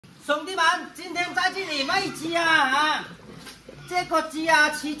兄弟们，今天在这里喂鸡啊！这个鸡啊，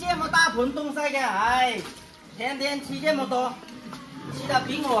吃这么大盆东西的，哎，天天吃这么多，吃的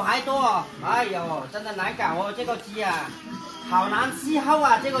比我还多。哎呦，真的难搞哦，这个鸡啊，好难伺候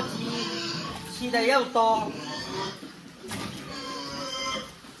啊，这个鸡吃的又多。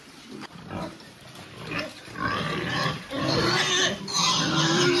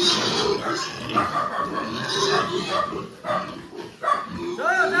走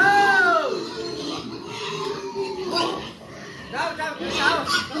走，走走走。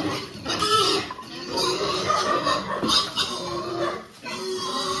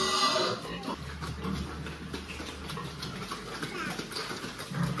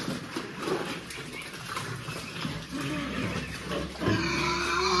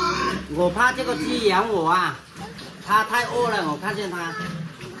我怕这个鸡咬我啊，它太饿了，我看见它。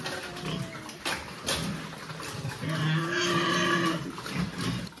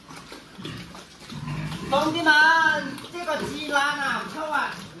兄弟们，这个鸡栏啊，臭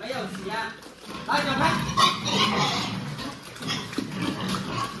啊，没有洗啊，来走开。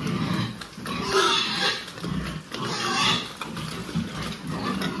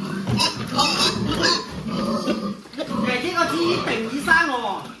给这个鸡顶一下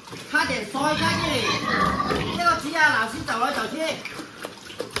哦，差点摔在这里。这个鸡啊，老是走来走去。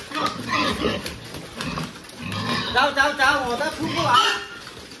走走走，我都出不来。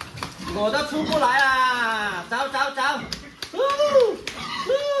我都出不来啦！走走走，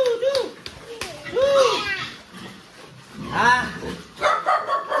啊！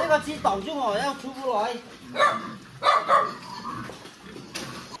这个鸡挡住我，又出不来。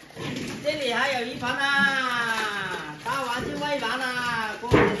这里还有一盘啊，打完就喂完啦，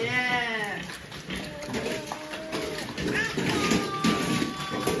过两天。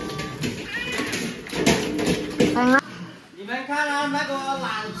你们看啊，那个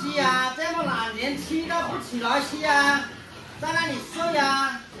懒鸡啊，这么懒，连吃都不起来吃啊，在那里睡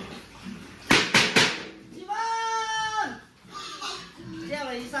啊。鸡们，叫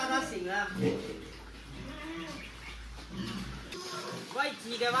了一下，它醒了。喂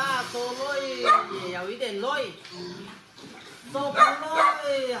鸡的话，说累也有一点累，说不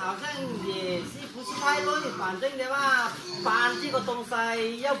累好像也是不是太累，反正的话，搬这个东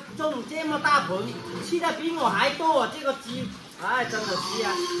西要种这么大盆，吃的比我还多，这个鸡。哎，真的是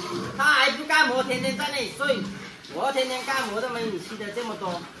啊，他还不干活，天天在那里睡。我天天干活都没你吃的这么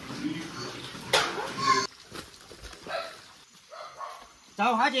多。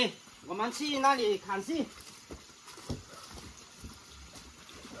走，孩子，我们去那里看戏。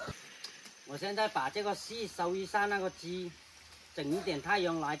我现在把这个戏收一下，那个鸡，整一点太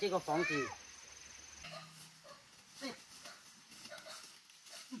阳来这个房子。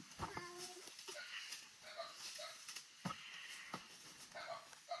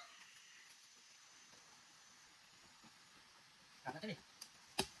赶到这里。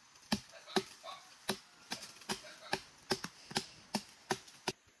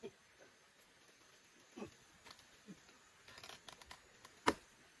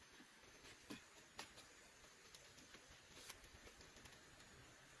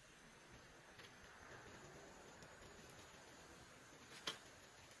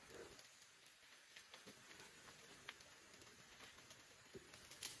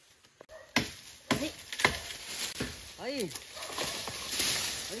哎，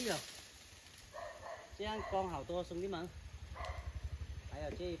哎呦，这样光好多，兄弟们，还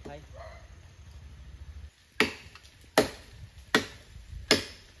有这一排。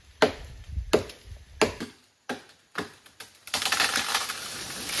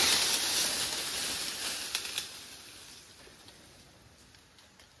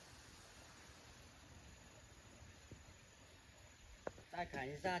再看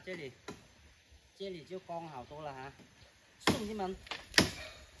一下这里，这里就光好多了哈，兄弟们，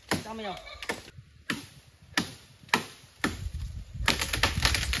看到没有？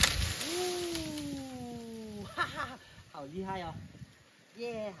哈哈，好厉害哦！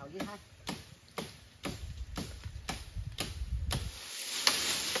耶，好厉害！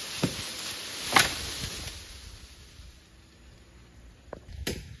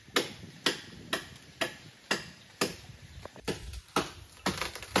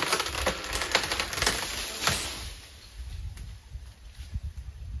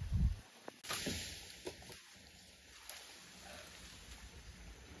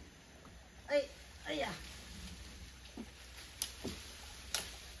哎呀！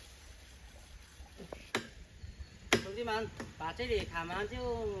兄弟们，把这里砍完就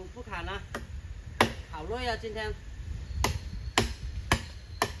不砍了，好累啊，今天。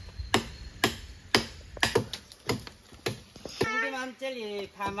兄弟们，干，这里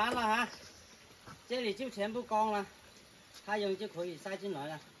砍完了哈，这里就全部干了，太阳就可以晒进来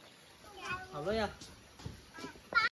了，好累啊。